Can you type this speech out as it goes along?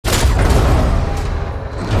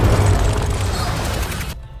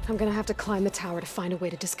I'm gonna have to climb the tower to find a way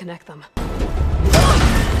to disconnect them.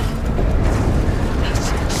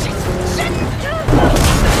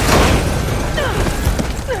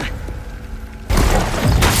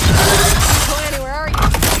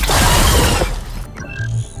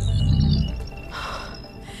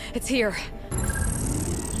 It's here.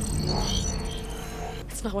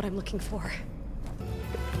 It's not what I'm looking for.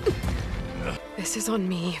 This is on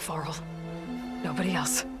me, Varl. Nobody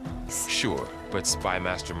else. Sure, but Spy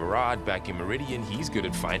Master Murad back in Meridian, he's good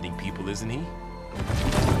at finding people, isn't he?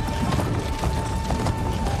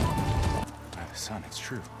 Son, it's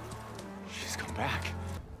true. She's come back.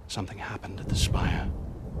 Something happened at the Spire.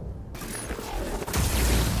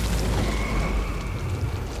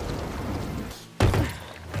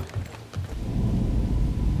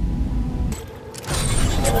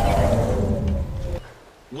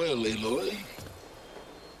 Well, Aloy,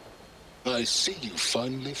 I see you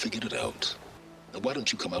finally figured it out. Now, why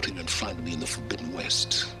don't you come out here and find me in the Forbidden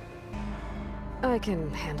West? I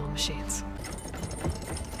can handle machines.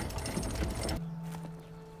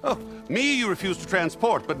 Oh, me you refuse to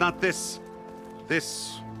transport, but not this...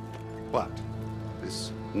 what?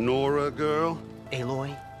 This Nora girl?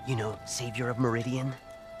 Aloy, you know, savior of Meridian.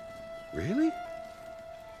 Really?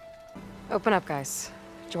 Open up, guys.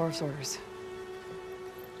 Jorv's orders.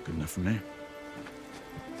 Good enough for me.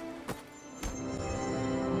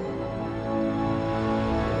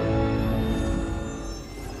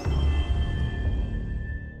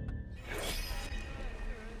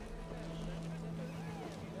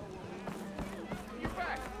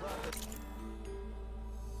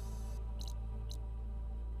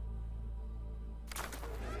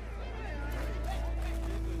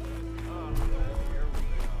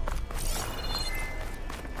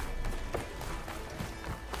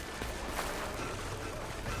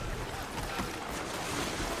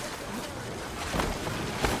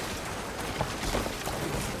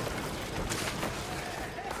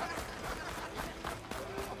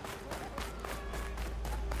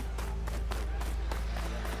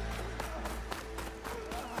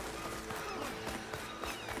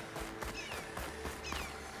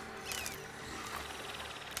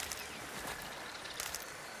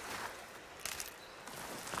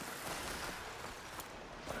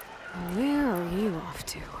 Where are you off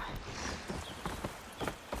to?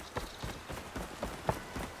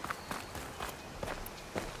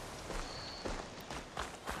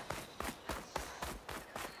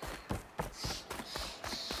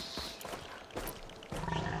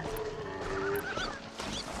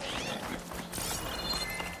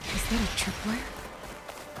 Is that a tripwire?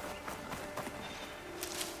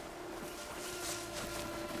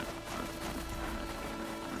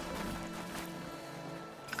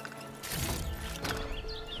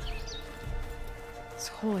 This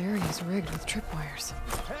whole area is rigged with tripwires.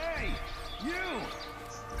 Hey! You!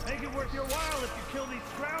 Make it worth your while if you kill these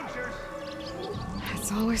scroungers!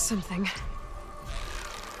 It's always something.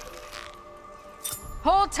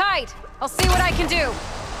 Hold tight! I'll see what I can do!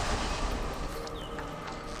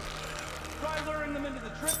 Try luring them into the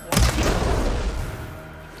tripwire.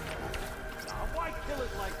 Now, why kill it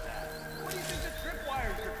like that? What do you think the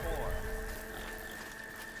tripwires are for?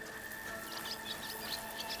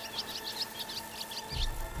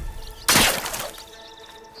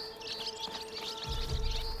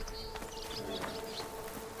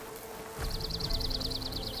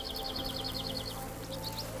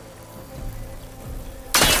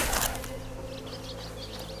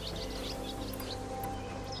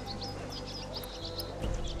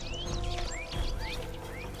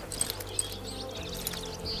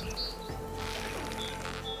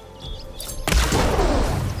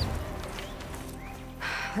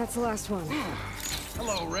 That's the last one.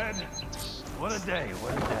 Hello, Red. What a day,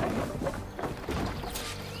 what a day.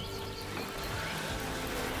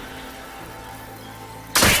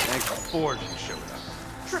 Thanks to Forge you showed up.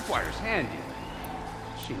 Tripwire's handy.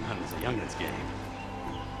 She hunting's a youngin's game.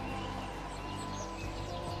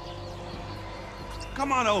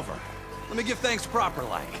 Come on over. Let me give thanks proper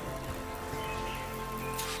like.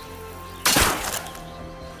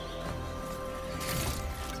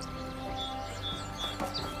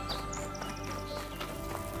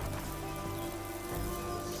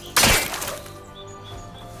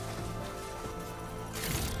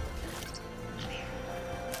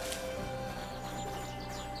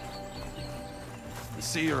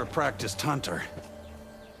 See, you're a practiced hunter.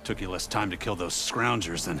 Took you less time to kill those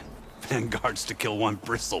scroungers than vanguards to kill one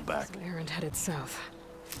bristleback. An errand headed south.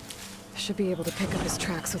 Should be able to pick up his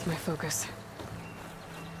tracks with my focus.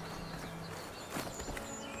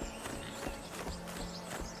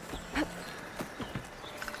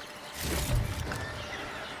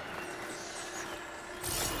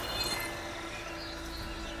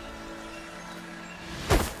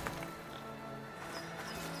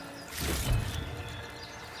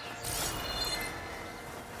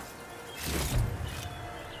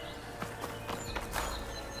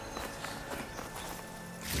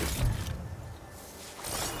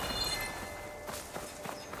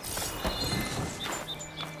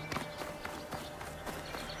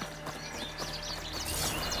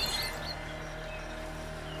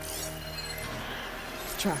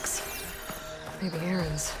 tracks. Maybe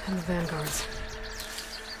Aaron's and the Vanguard's.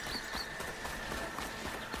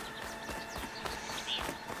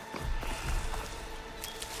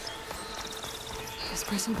 His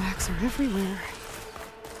prison bags are everywhere.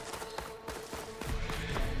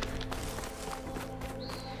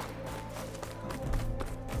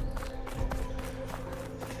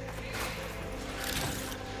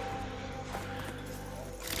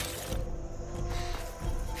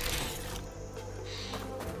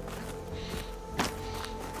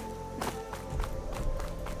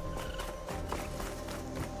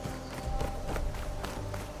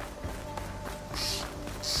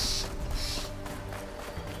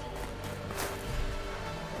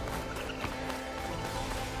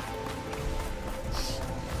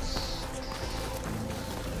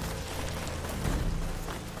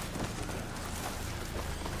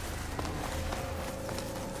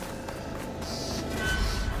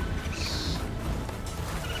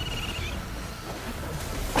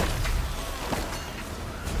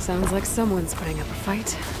 Sounds like someone's putting up a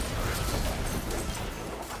fight.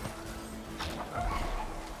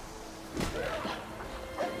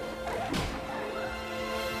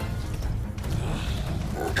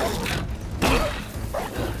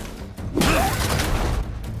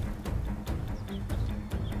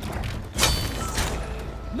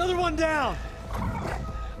 Another one down!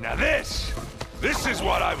 Now this is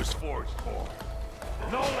what I was forged for.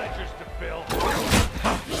 No ledgers to fill.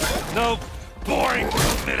 No boring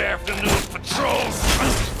mid-afternoon patrols.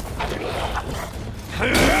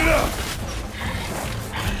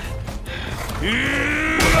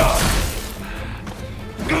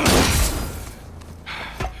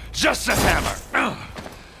 Just a hammer.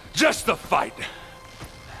 Just a fight.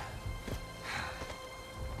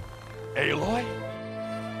 Aloy?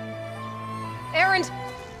 Aaron!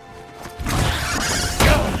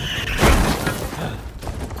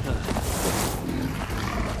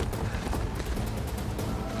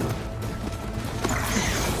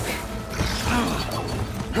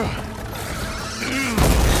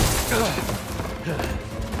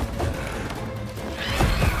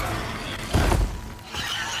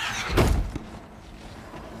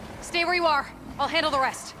 Stay where you are. I'll handle the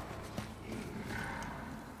rest.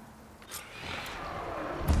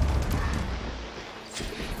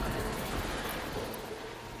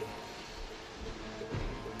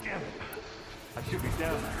 Damn it. I should be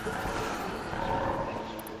down there.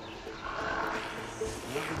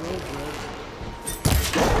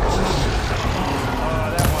 Oh,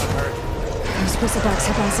 that one hurt. Those bristlebacks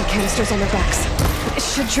have acid canisters on their backs. It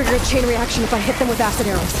should trigger a chain reaction if I hit them with acid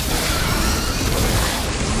arrows.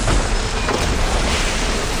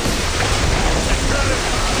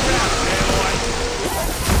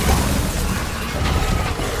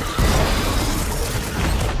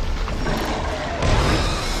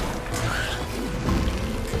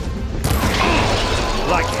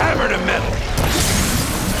 Like hammer to metal.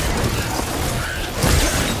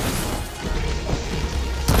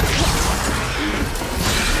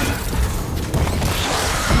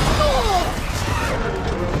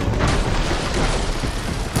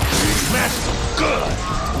 Smash them good.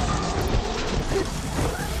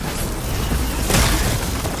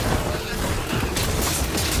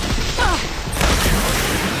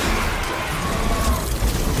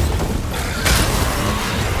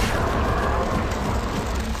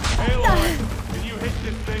 Can you hit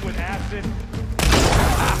this thing with acid?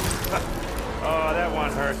 Oh, that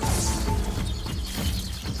one hurt.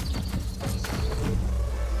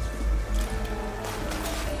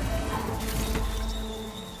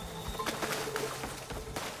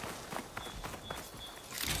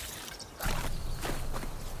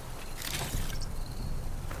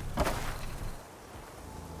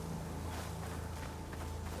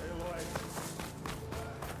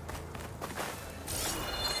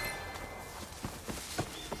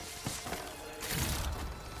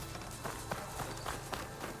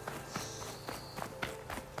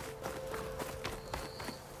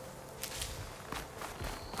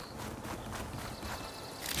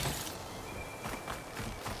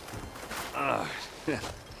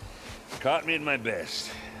 Caught me at my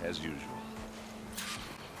best, as usual.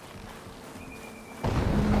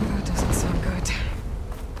 That doesn't sound good.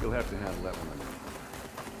 You'll have to handle that one.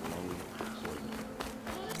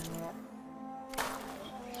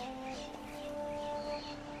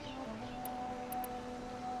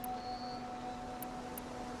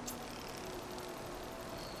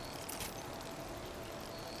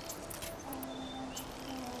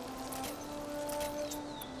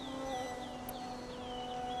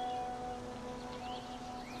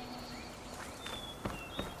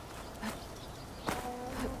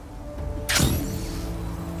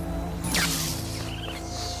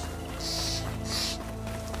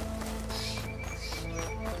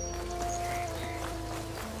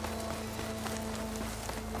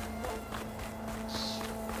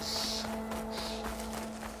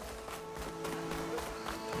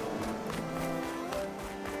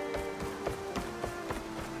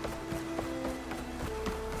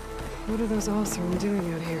 What are those Allsworn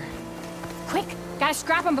doing out here? Quick! Gotta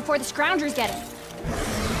scrap them before the scroungers get him.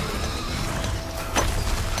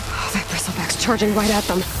 Oh, that bristleback's charging right at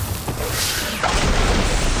them.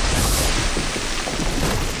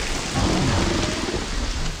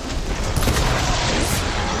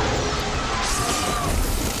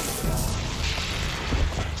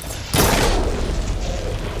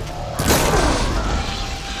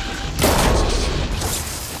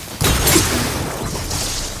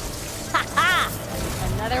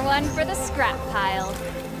 For the scrap pile.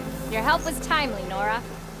 Your help was timely, Nora.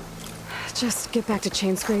 Just get back to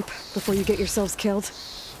Chainscrape before you get yourselves killed.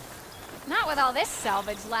 Not with all this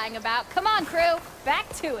salvage lying about. Come on, crew. Back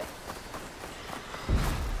to it.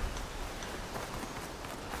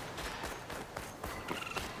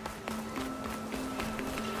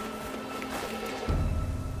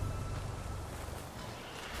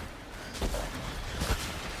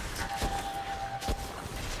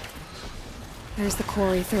 There's the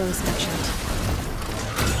quarry Thoros mentioned.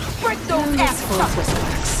 Break those ass full of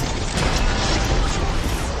whistleblacks.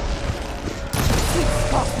 We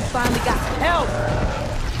finally got help!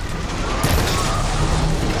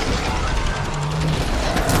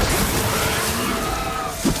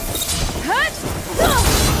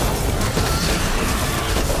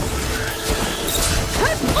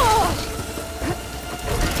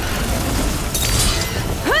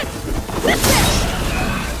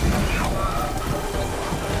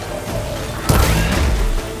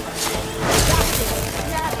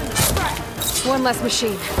 One less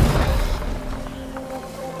machine.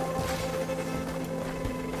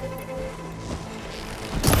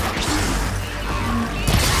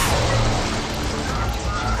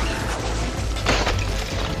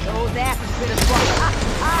 Those asses bit us wrong.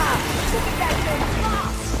 Look at that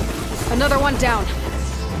thing. Another one down.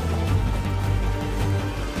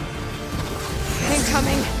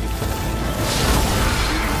 Incoming.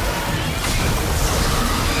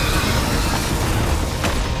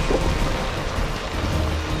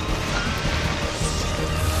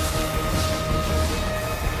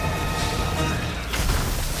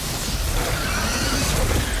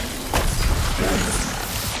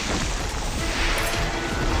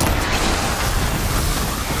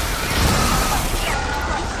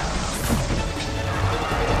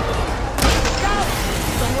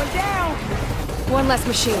 One less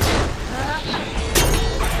machine.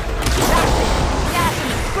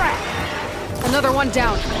 Another one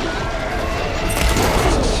down. Look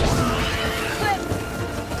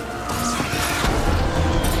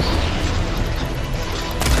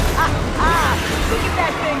at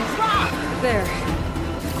that thing drop! There.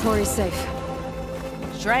 Quarry's safe.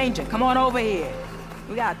 Stranger, come on over here.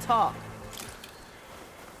 We gotta talk.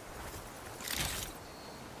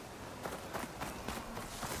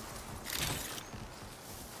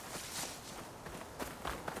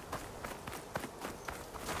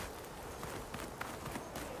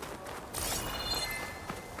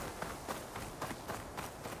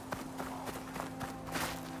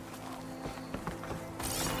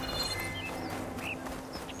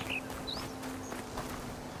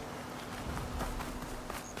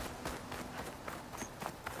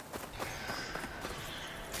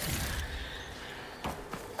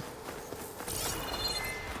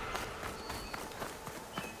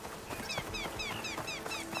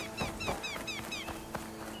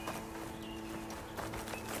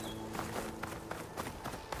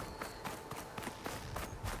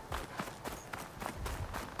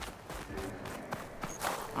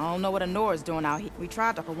 I don't know what Anora's doing out here. We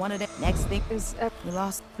tried to for one of them. Next thing is we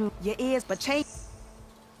lost your ears, but change.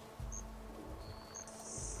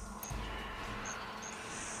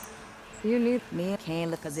 You need Me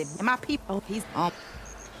can't look cause it my people. He's What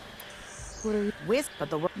are you? whisper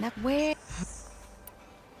the word. Not where.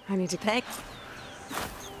 I need to Thank.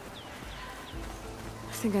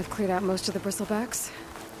 I think I've cleared out most of the bristlebacks.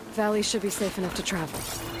 Valley should be safe enough to travel.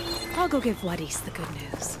 I'll go give Vladis the good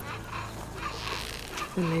news.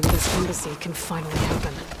 Then maybe this embassy can finally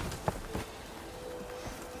happen.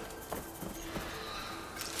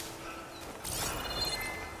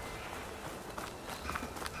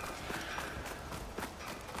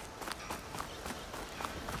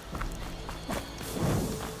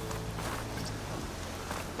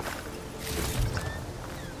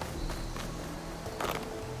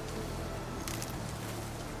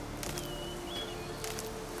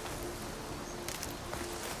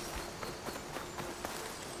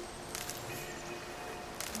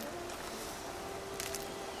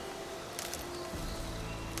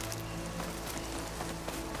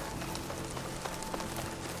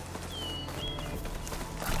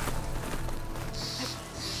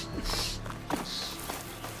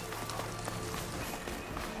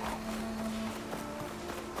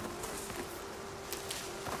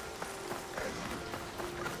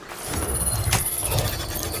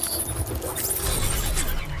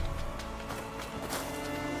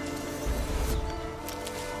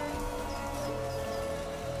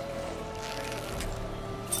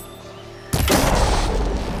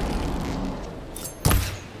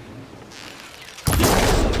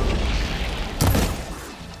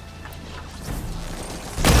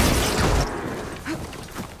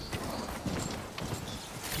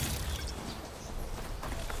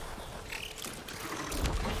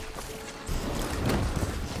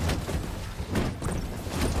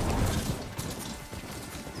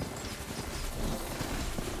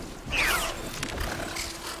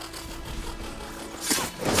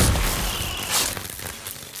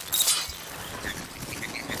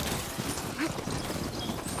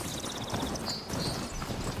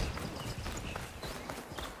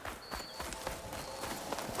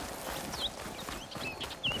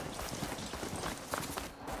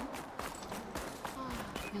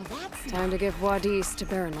 Time to give Wadis to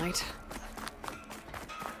Baronlight.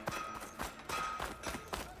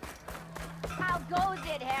 How goes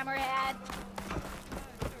it, Hammerhead?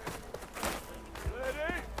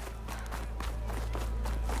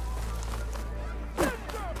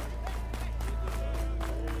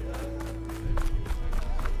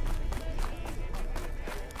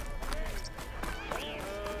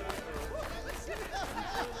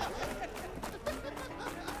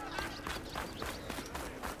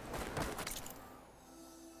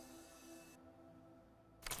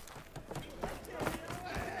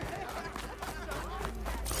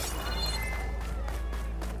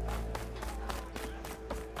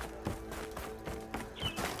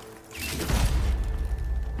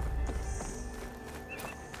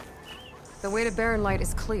 The way to Baronlight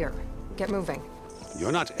is clear. Get moving.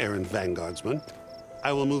 You're not errand vanguardsman.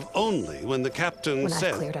 I will move only when the captain When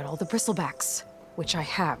says... I've cleared out all the bristlebacks, which I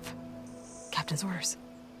have. Captain's orders.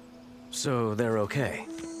 So they're okay?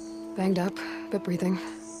 Banged up, but breathing.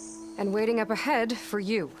 And waiting up ahead for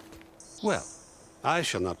you. Well, I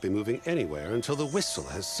shall not be moving anywhere until the whistle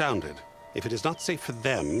has sounded. If it is not safe for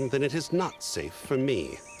them, then it is not safe for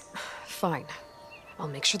me. Fine. I'll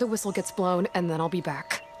make sure the whistle gets blown, and then I'll be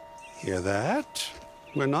back. Hear that?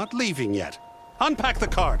 We're not leaving yet. Unpack the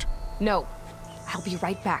cart! No. I'll be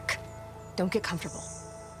right back. Don't get comfortable.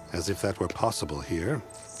 As if that were possible here.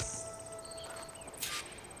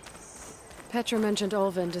 Petra mentioned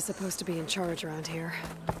Olvind is supposed to be in charge around here.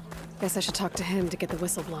 Guess I should talk to him to get the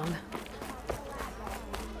whistle blown.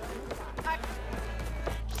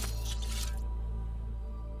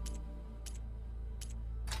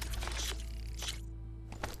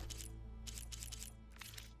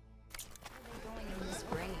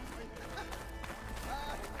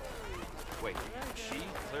 Wait, she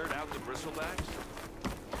cleared out the bristlebacks?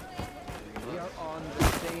 We are on the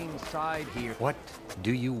same side here. What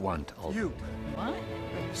do you want, Aloy? You. What?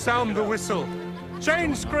 Sound the whistle.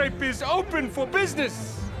 Chain Scrape is open for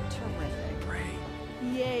business.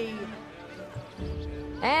 Yay.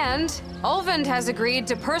 And Olvind has agreed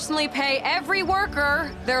to personally pay every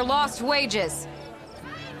worker their lost wages.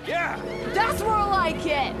 Yeah! That's more like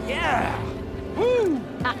it! Yeah! Woo!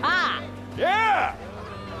 Ha-ha! Yeah!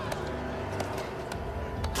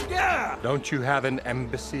 Yeah! Don't you have an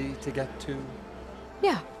embassy to get to?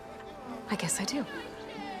 Yeah, I guess I do.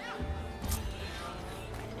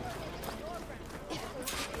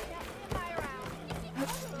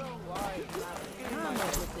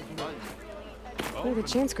 Oh, the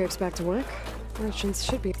chain scrape's back to work. Merchants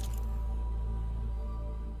should be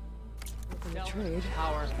open to trade.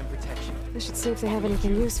 Power and protection. I should see if they have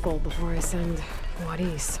anything useful before I send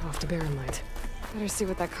Wadis off to Baronlight. Better see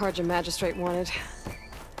what that Karja magistrate wanted.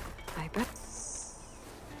 I bet.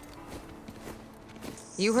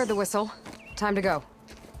 You heard the whistle. Time to go.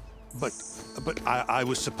 But I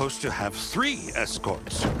was supposed to have 3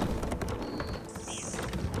 escorts.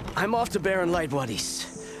 I'm off to Baronlight, Wadis.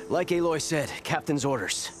 Like Aloy said, Captain's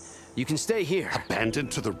orders. You can stay here.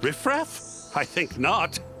 Abandoned to the riffraff? I think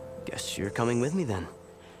not. Guess you're coming with me then.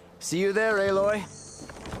 See you there, Aloy.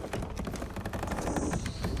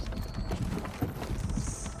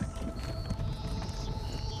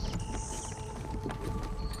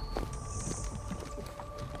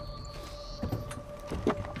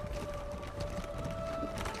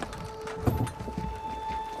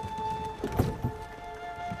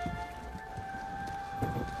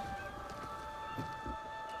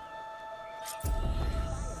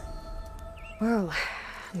 Well,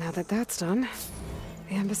 now that that's done,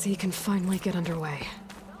 the embassy can finally get underway.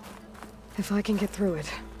 If I can get through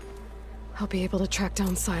it, I'll be able to track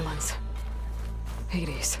down Silence,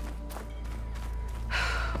 Hades,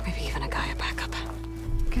 maybe even a Gaia backup.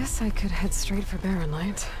 Guess I could head straight for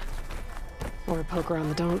Baronlight. Or poke around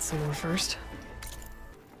the Daunt some more first.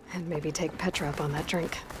 And maybe take Petra up on that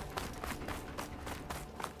drink.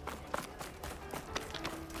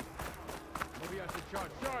 Maybe I should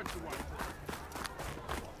charge the one.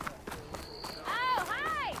 Oh,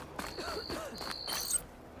 hi!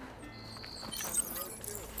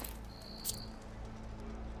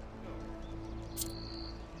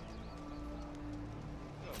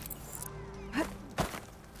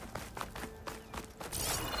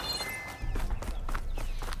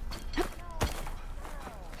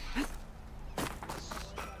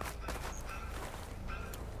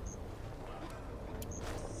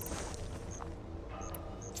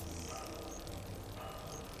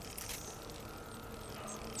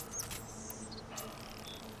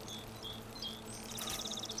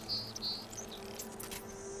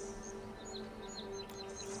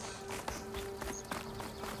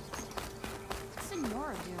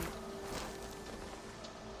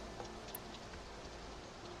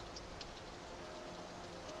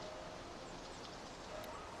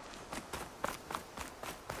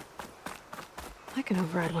 I can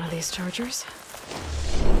override one of these chargers.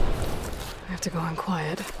 I have to go on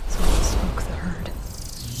quiet, so I don't spook the herd.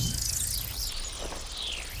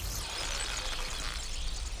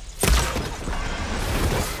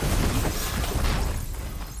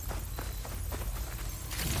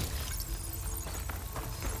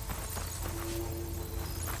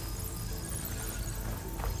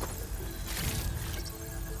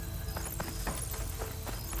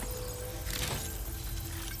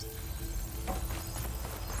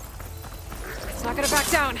 It's not gonna back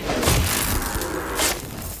down.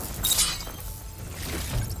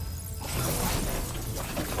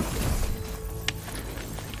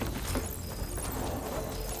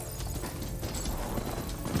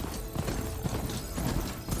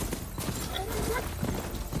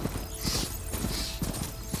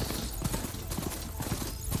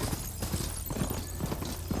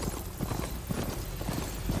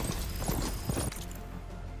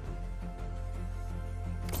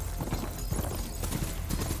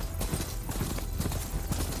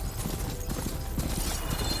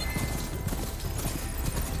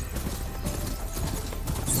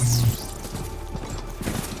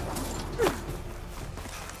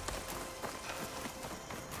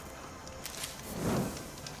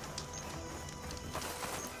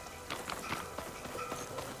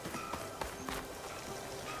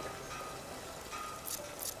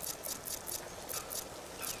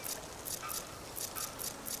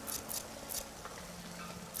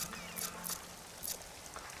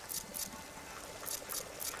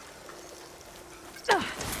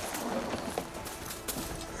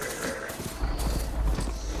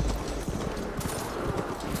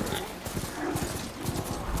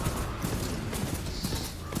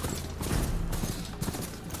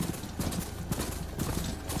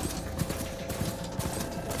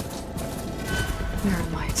 Mirror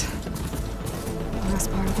light. The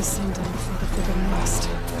last part of the symptom before the forbidden west.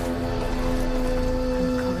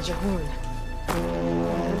 College of Horn.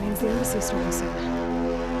 That means the embassy storm soon.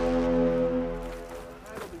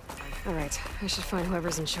 Alright, I should find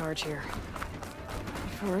whoever's in charge here.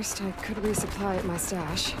 First, I could resupply at my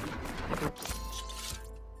stash.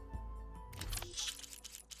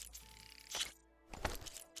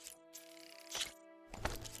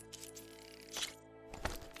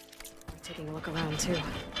 Taking a look around, too.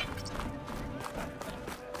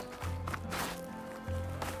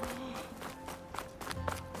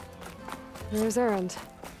 There's Errand.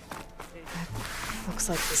 Looks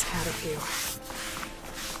like he's had a few.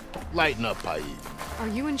 Lighten up, Paid. Are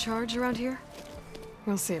you in charge around here?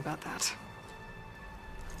 We'll see about that.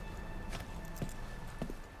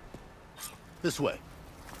 This way.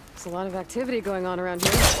 There's a lot of activity going on around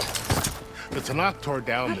here. The Tanakh tore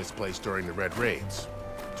down this place during the Red Raids.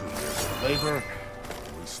 2 years of labor,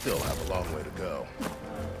 and we still have a long way to go.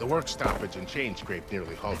 The work stoppage and chain scrape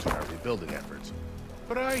nearly halted our rebuilding efforts.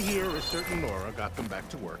 But I hear a certain Nora got them back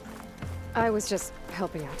to work. I was just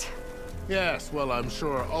helping out. Yes, well, I'm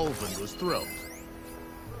sure Ulvin was thrilled.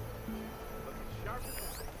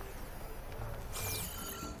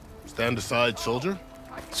 Stand aside, soldier.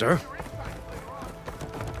 Sir?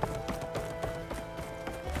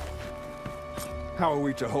 How are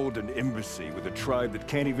we to hold an embassy with a tribe that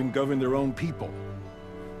can't even govern their own people?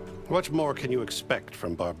 What more can you expect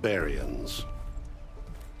from barbarians?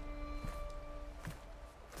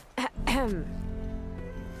 There's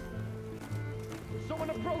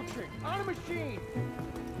someone approaching! On a machine!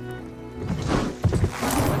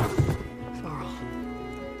 Varl.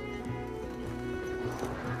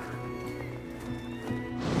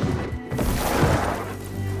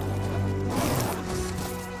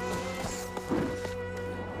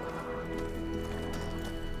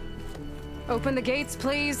 Open the gates,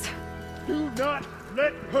 please. Do not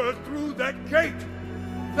let her through that gate!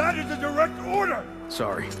 That is a direct order!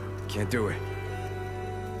 Sorry, can't do it.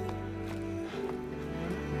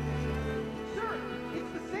 Sir,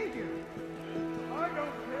 it's the Savior! I don't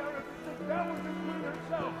care if it's the Dowager Queen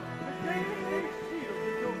herself! The gate stays sealed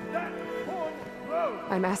until that horn blows!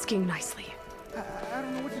 I'm asking nicely. I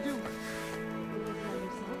don't know what to do.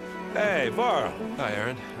 Hey, Varl. Hi,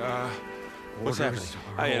 Aaron. What's happening?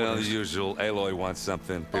 You know, the usual. Aloy wants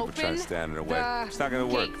something. People try to stand in her way. It's not gonna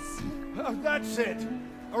work. That's it!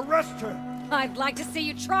 Arrest her! I'd like to see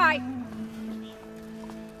you try!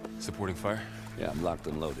 Supporting fire? Yeah, I'm locked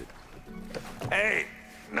and loaded. Hey,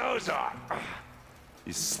 nose off!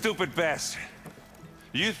 You stupid bastard.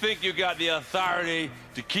 You think you got the authority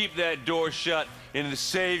to keep that door shut in the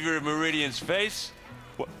Savior of Meridian's face?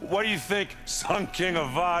 What do you think Sun King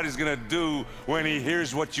Avad is gonna do when he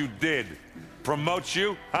hears what you did? Promote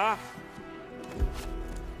you, huh?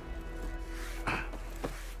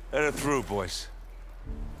 Let her through, boys.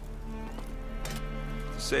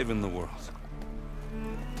 saving the world.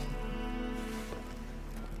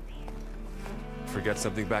 Forget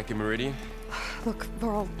something back in Meridian? Look,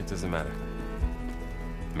 Varl. It doesn't matter.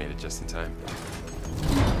 Made it just in time.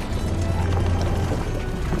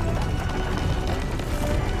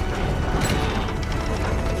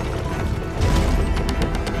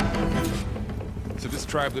 So this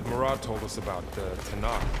tribe that Murad told us about,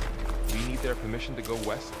 Tanakh, we need their permission to go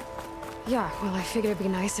west? Yeah, well, I figured it'd be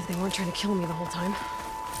nice if they weren't trying to kill me the whole time.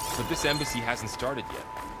 But this embassy hasn't started yet.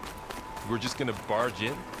 We're just gonna barge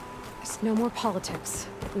in? There's no more politics.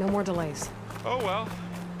 No more delays. Oh well.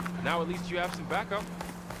 Now at least you have some backup.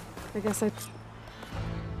 I guess I...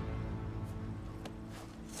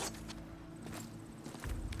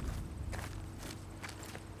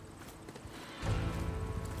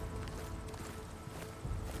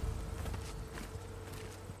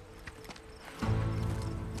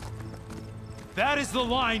 That is the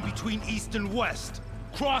line between East and West.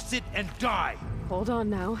 Cross it and die. Hold on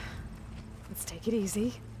now. Let's take it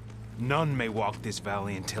easy. None may walk this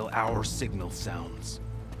valley until our signal sounds.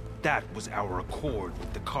 That was our accord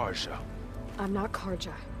with the Karja. I'm not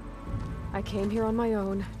Karja. I came here on my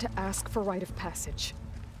own to ask for rite of passage.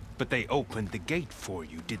 But they opened the gate for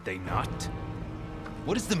you, did they not?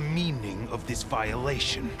 What is the meaning of this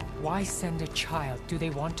violation? Why send a child? Do they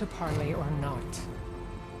want to parley or not?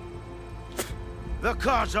 The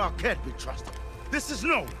Karja can't be trusted. This is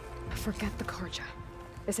known. Forget the Karja.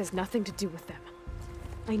 This has nothing to do with them.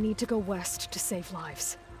 I need to go west to save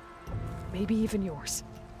lives. Maybe even yours.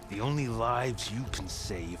 The only lives you can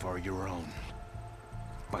save are your own.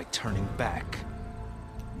 By turning back.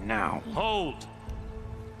 Now. Hold!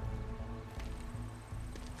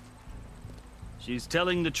 She's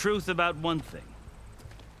telling the truth about one thing.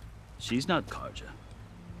 She's not Karja.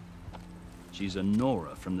 She's a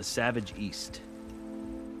Nora from the Savage East.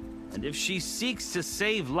 And if she seeks to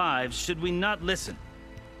save lives, should we not listen?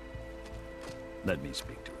 Let me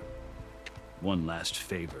speak to her. One last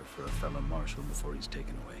favor for a fellow marshal before he's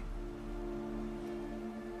taken away.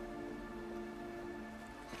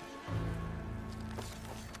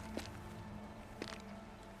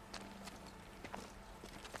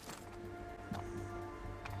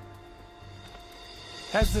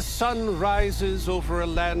 As the sun rises over a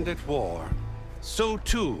land at war, so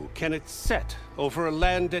too can it set over a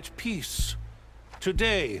land at peace.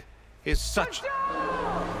 Today is such...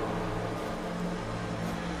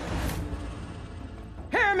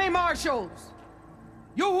 Hear me, marshals!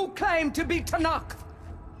 You who claim to be Tanakh!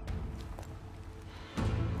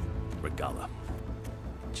 Regala.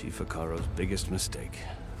 Chief Hikaro's biggest mistake.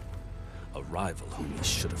 A rival whom he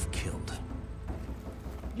should have killed.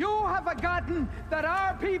 You have forgotten that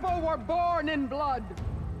our people were born in blood.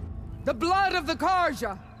 The blood of the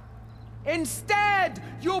Karja. Instead,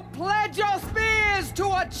 you pledge your spears to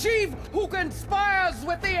a chief who conspires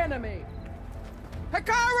with the enemy.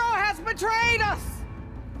 Hikaro has betrayed us!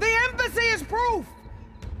 The embassy is proof!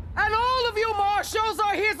 And all of you marshals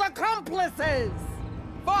are his accomplices!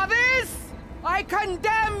 For this, I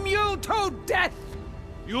condemn you to death!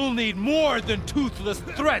 You'll need more than toothless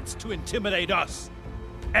threats to intimidate us.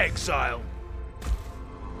 Exile.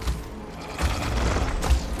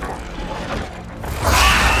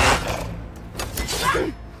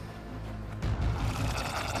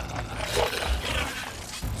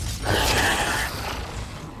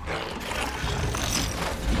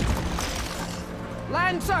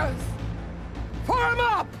 Lancers! Form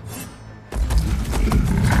up!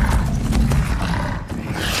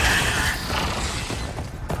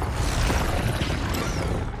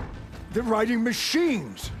 They're riding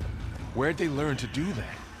machines! Where'd they learn to do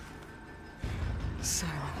that?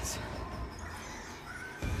 Silence.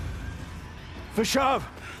 Vashav!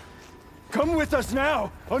 Come with us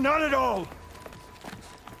now, or not at all!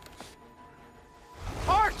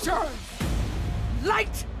 Archers!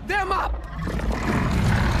 Light them up!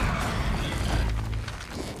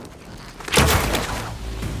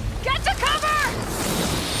 Get to cover!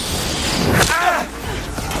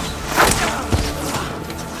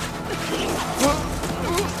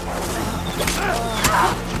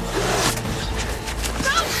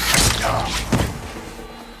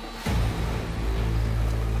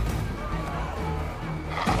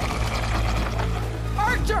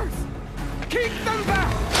 Archers! Keep them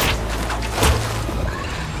back!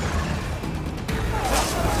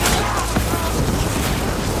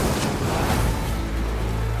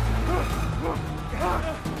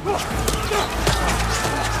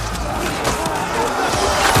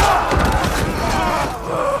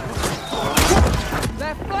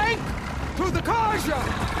 Left flank! To the Karja!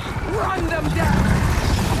 Run them down!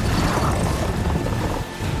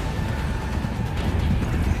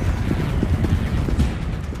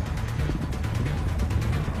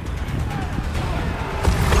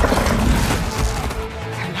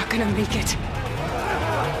 take it.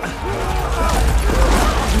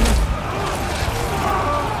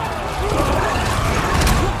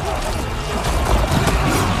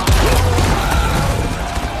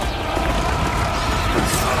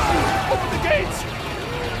 Open the gates!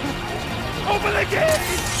 Open the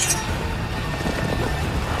gates!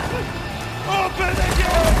 Open the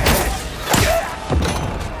gates!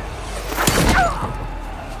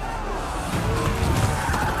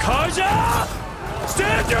 Karja!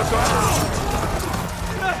 Stand your ground!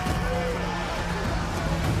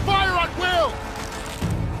 Fire at will!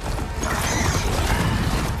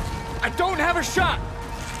 I don't have a shot!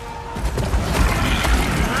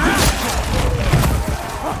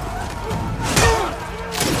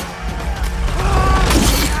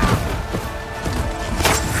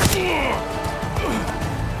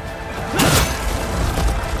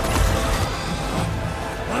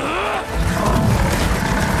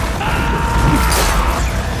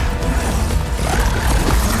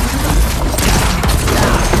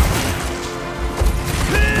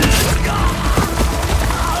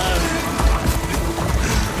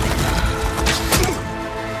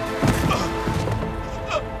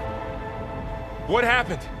 What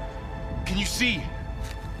happened? Can you see?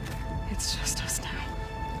 It's just us now.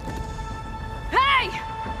 Hey!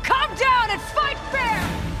 Calm down and fight fair!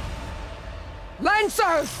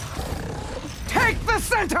 Lancers! Take the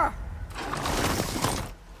center!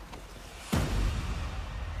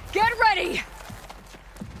 Get ready!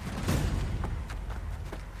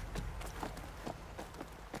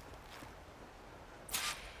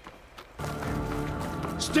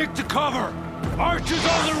 Stick to cover! Archers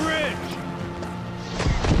on the ridge!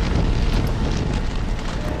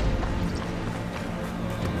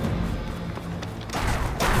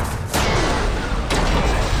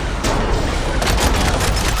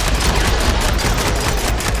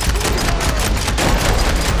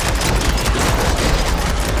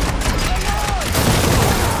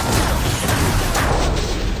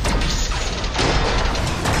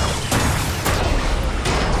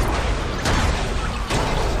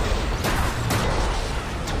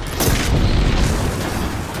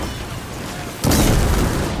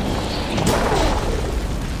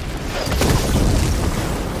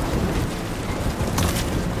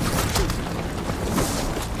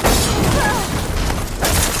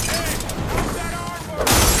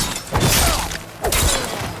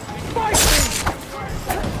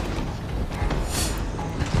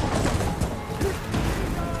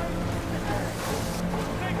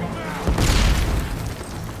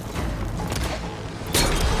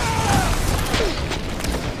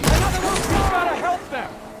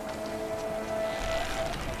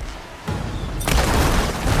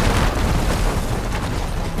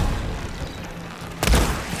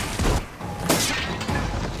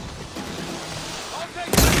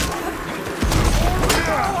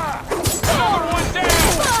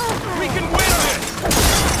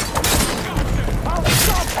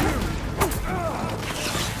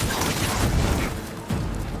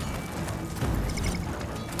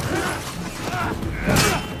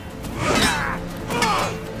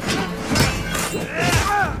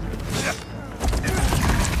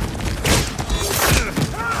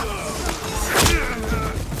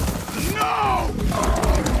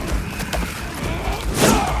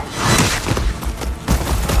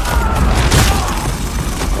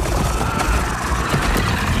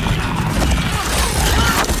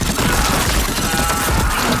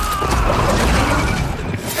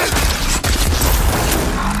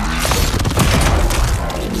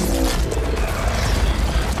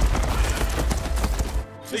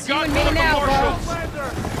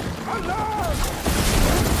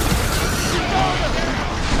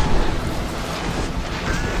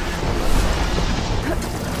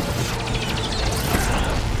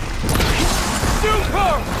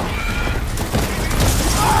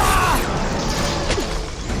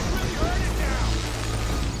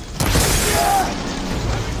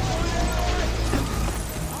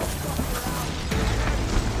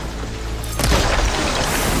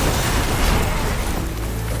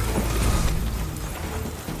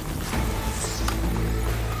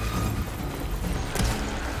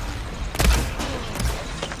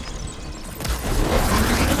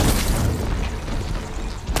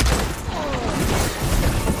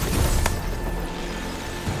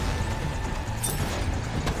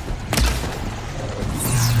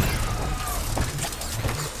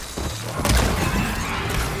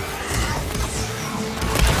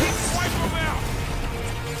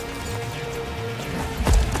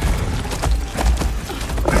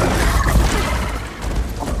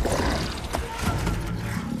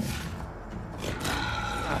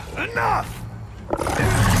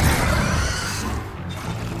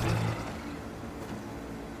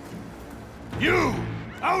 You!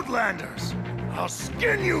 Outlanders! I'll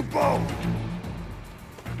skin you both!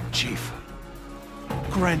 Chief,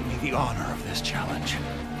 grant me the honor of this challenge.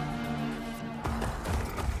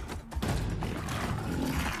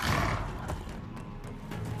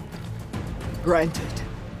 Granted.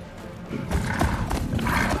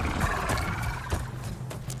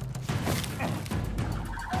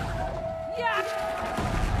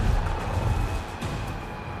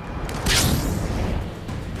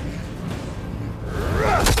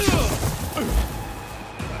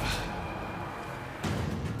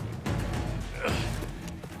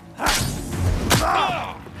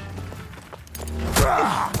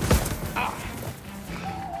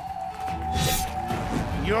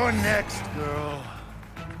 You're next, girl.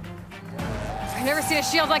 I've never seen a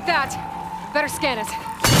shield like that. Better scan it.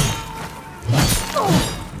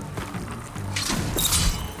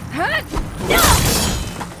 Huh? No!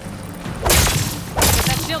 Get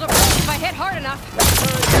that shield approved if I hit hard enough.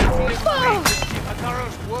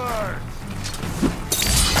 Hikaru's words.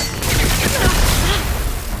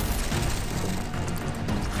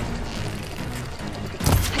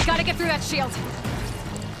 I gotta get through that shield.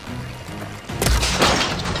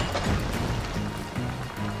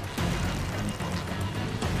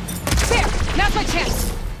 Now's my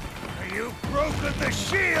chance! You've broken the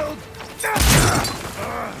shield!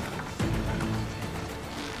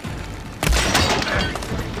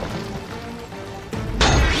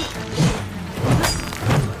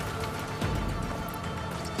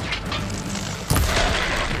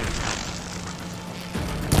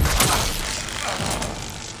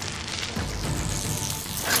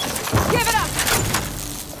 Give it up!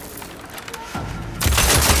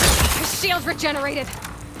 The shield's regenerated.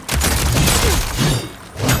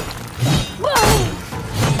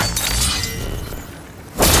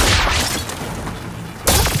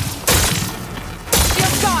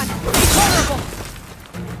 Shield's gone! Invulnerable!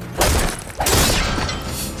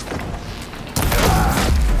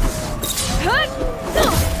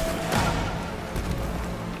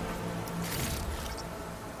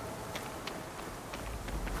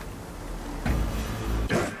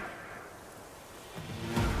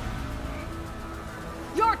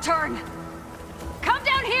 Your turn! Come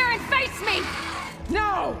down here and face me!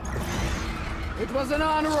 No! It was an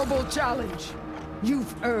honorable challenge.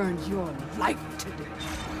 You've earned your life today.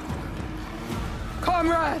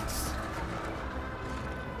 Comrades!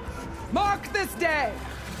 Mark this day!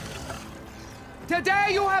 Today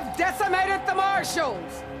you have decimated the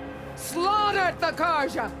Marshals! Slaughtered the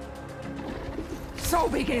Karja! So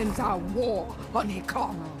begins our war on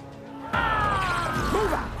Hikaru.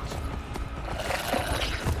 Move out!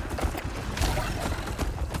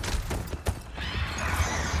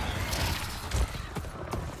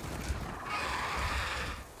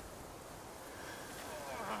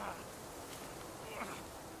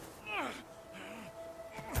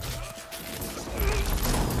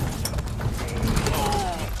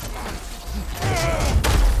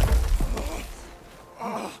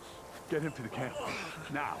 Get him to the camp.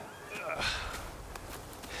 Now.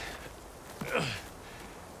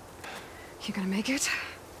 You gonna make it?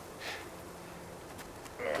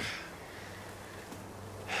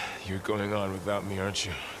 You're going on without me, aren't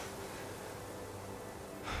you?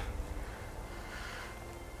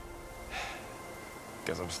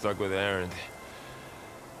 Guess I'm stuck with Aaron.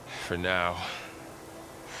 For now.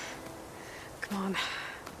 Come on.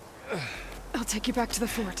 I'll take you back to the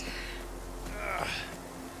fort.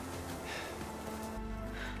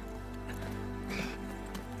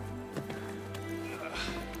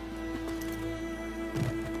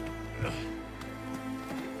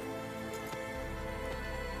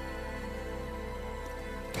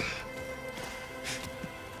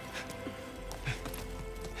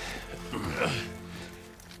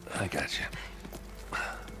 I got you.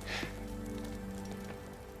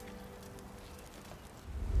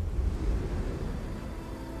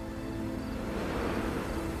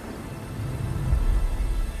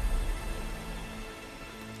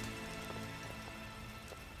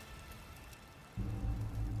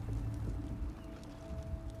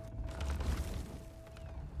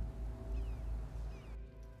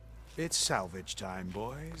 It's salvage time,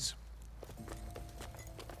 boys.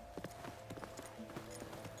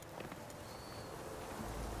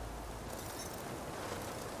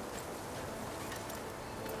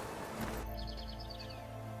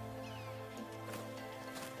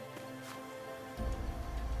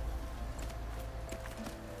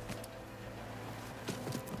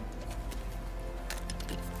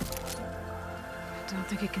 I don't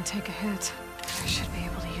think it can take a hit. I should be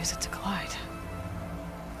able to use it to glide.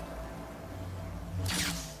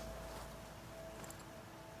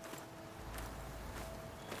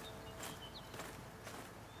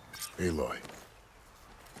 Aloy.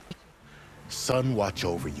 Sun watch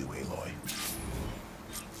over you, Aloy.